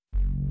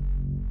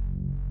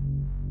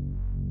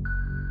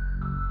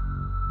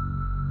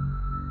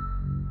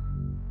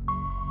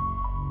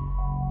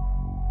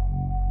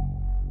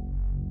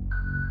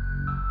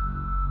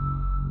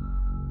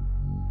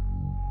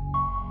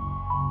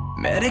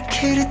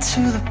Medicated to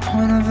the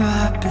point of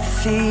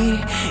apathy.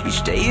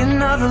 Each day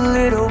another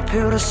little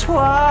pill to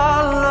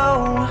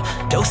swallow.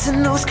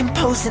 Dosing those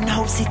composing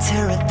hopes they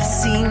tear at the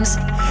seams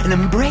and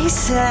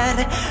embrace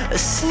it, a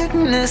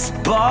sickness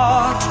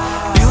bought.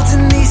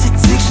 Building these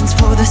addictions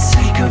for the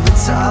sake of a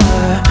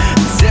dollar.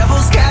 The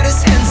devil's got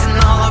his hands in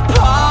all our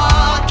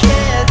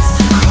pockets.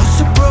 Close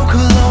to broke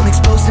alone,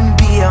 exposed and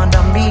beyond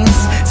our means,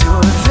 to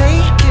a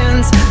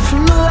vacant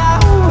from the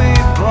life we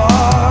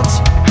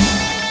bought.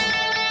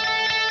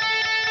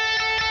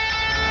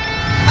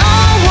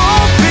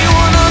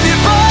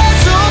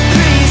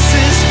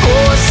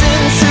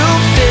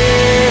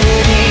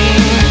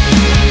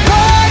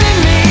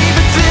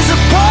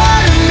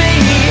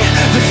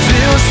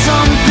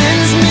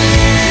 Something's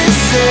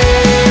missing.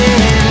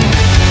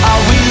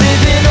 Are we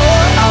living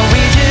or are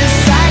we just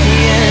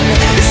dying?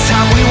 It's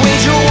time we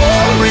wage a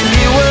war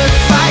really worth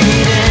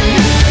fighting.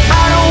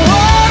 I don't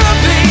wanna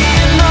be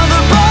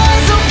another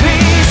puzzle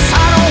piece.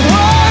 I don't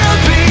wanna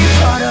be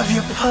part of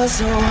your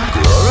puzzle.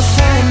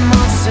 Glorifying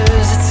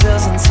monsters, it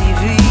sells on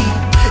TV.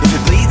 If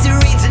it bleeds, it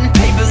reads in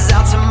papers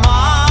out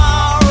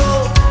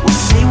tomorrow.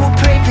 We'll say we'll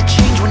pray for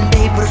change one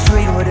day, but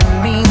afraid what it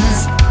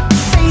means.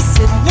 Face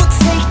it, we'll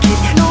take it,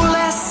 no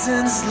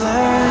lessons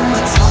learned.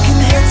 Talking